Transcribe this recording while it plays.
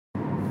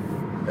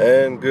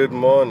And good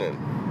morning.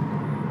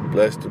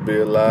 Blessed to be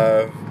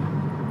alive.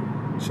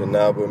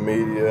 Chinaba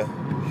Media,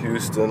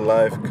 Houston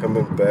Life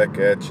coming back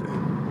at you.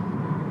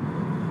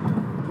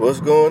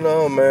 What's going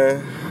on,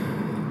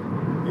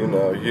 man? You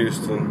know,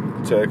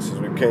 Houston, Texas,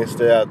 we can't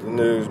stay out the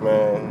news,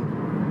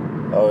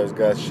 man. Always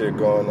got shit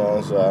going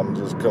on, so I'm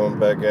just coming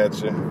back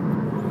at you.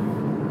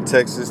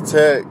 Texas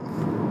Tech,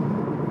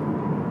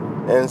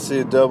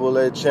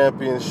 NCAA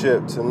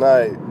Championship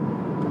tonight,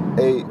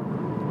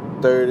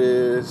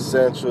 8:30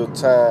 Central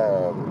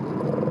Time.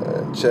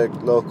 Check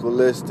local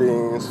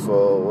listings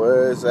for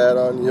where it's at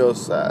on your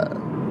side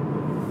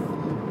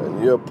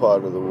and your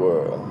part of the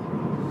world.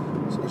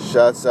 So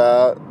shouts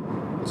out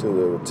to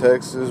the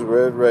Texas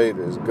Red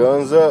Raiders.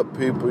 Guns up,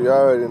 people. You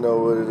already know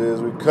what it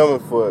is. We coming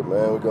for it,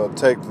 man. We're going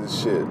to take this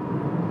shit.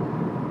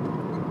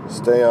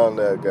 Stay on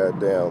that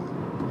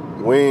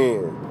goddamn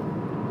win.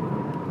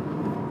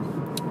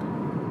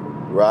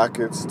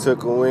 Rockets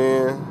took a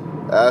win.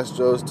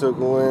 Astros took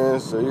a win.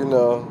 So, you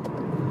know,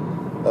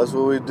 that's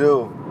what we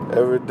do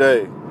every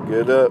day.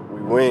 Get up,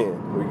 we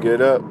win. We get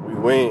up, we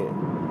win.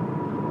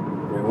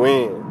 We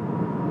win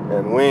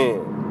and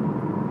win.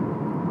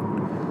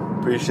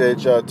 Appreciate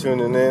y'all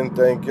tuning in.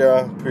 Thank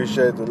y'all.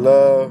 Appreciate the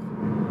love.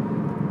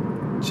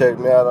 Check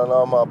me out on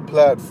all my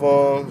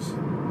platforms.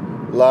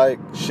 Like,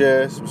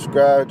 share,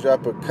 subscribe,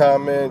 drop a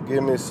comment,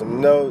 give me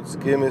some notes,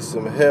 give me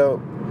some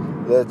help.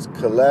 Let's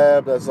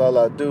collab. That's all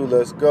I do.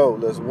 Let's go.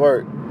 Let's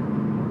work.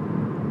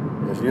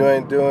 If you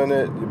ain't doing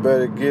it, you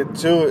better get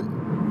to it.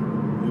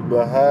 You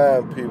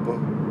behind, people.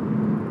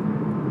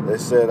 They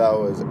said I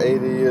was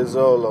 80 years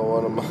old on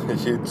one of my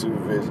YouTube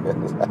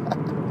videos.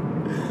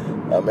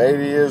 I'm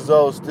 80 years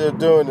old still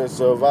doing it,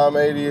 so if I'm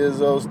 80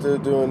 years old still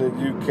doing it,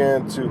 you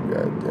can too,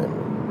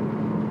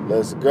 goddammit.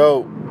 Let's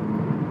go.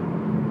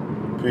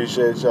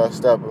 Appreciate y'all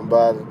stopping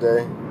by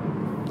today.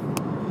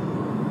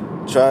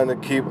 Trying to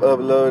keep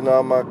uploading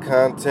all my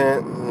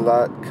content. A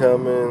lot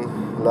coming,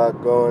 a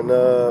lot going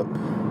up.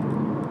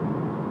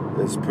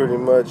 It's pretty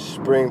much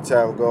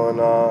springtime going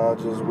on.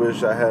 I just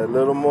wish I had a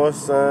little more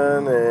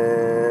sun,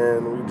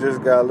 and we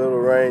just got a little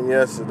rain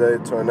yesterday.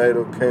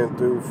 Tornado came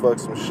through,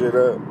 fucked some shit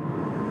up.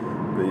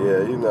 But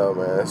yeah, you know,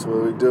 man, that's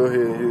what we do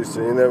here in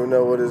Houston. You never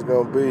know what it's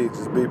gonna be.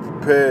 Just be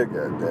prepared,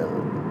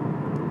 goddammit.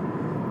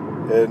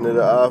 Heading to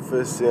the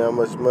office, see how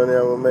much money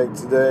I'm gonna make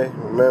today.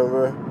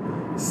 Remember,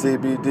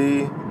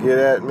 CBD, get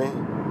at me.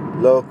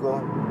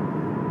 Local,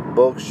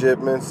 bulk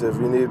shipments if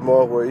you need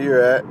more where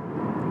you're at.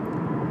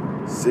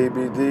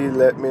 CBD,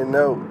 let me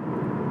know.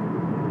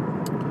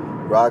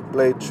 Rock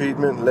blade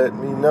treatment, let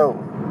me know.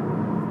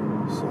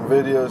 Some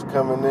videos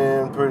coming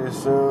in pretty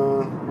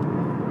soon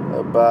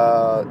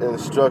about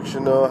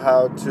instructional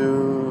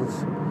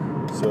how-tos.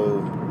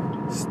 So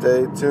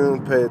stay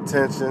tuned, pay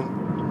attention.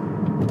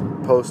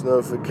 Post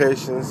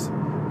notifications,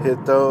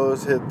 hit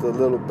those, hit the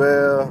little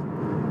bell.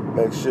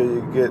 Make sure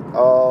you get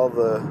all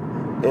the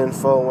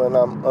info when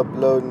I'm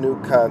uploading new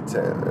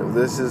content. If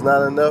this is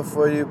not enough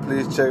for you,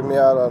 please check me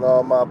out on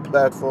all my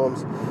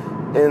platforms.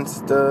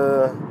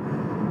 Insta,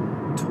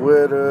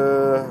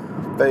 Twitter,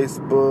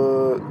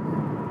 Facebook.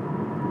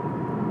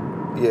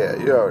 Yeah,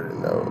 you already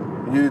know.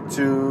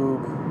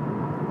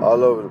 YouTube,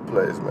 all over the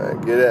place, man.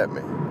 Get at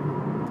me.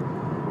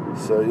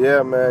 So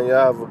yeah, man,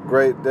 y'all have a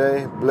great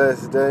day,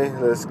 blessed day.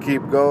 Let's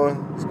keep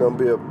going. It's gonna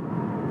be a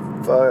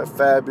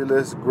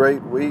fabulous,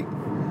 great week.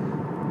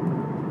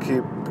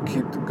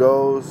 Keep the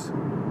goals,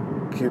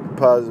 keep the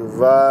positive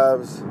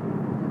vibes.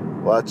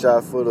 Watch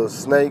out for those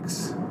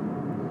snakes.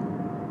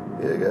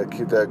 Yeah, you gotta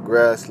keep that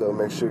grass low.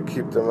 Make sure you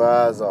keep them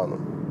eyes on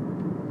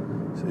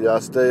them. So y'all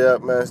stay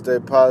up, man. Stay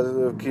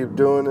positive. Keep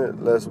doing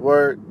it. Let's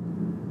work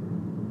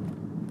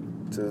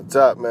to the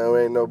top, man.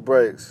 We ain't no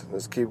breaks.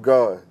 Let's keep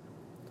going.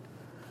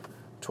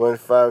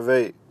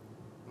 25-8.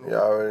 Y'all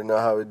already know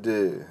how we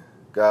did.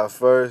 God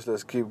first.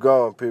 Let's keep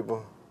going,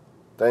 people.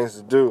 Things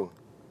to do.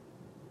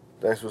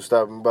 Thanks for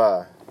stopping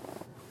by.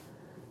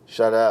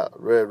 Shout out,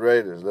 Red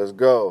Raiders, let's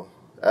go.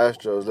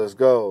 Astros, let's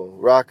go.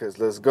 Rockets,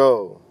 let's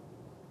go.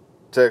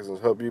 Texans,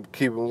 hope you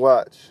keeping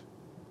watch.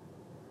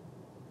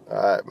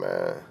 Alright,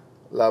 man.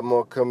 A lot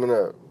more coming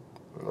up.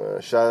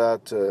 Shout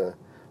out to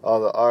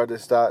all the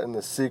artists out in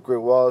the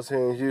secret walls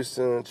here in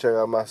Houston. Check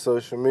out my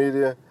social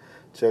media.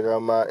 Check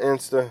out my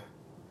Insta.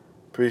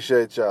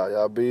 Appreciate y'all.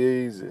 Y'all be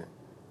easy.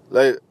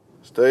 Later.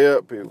 Stay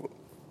up, people.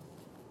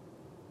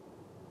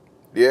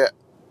 Yeah.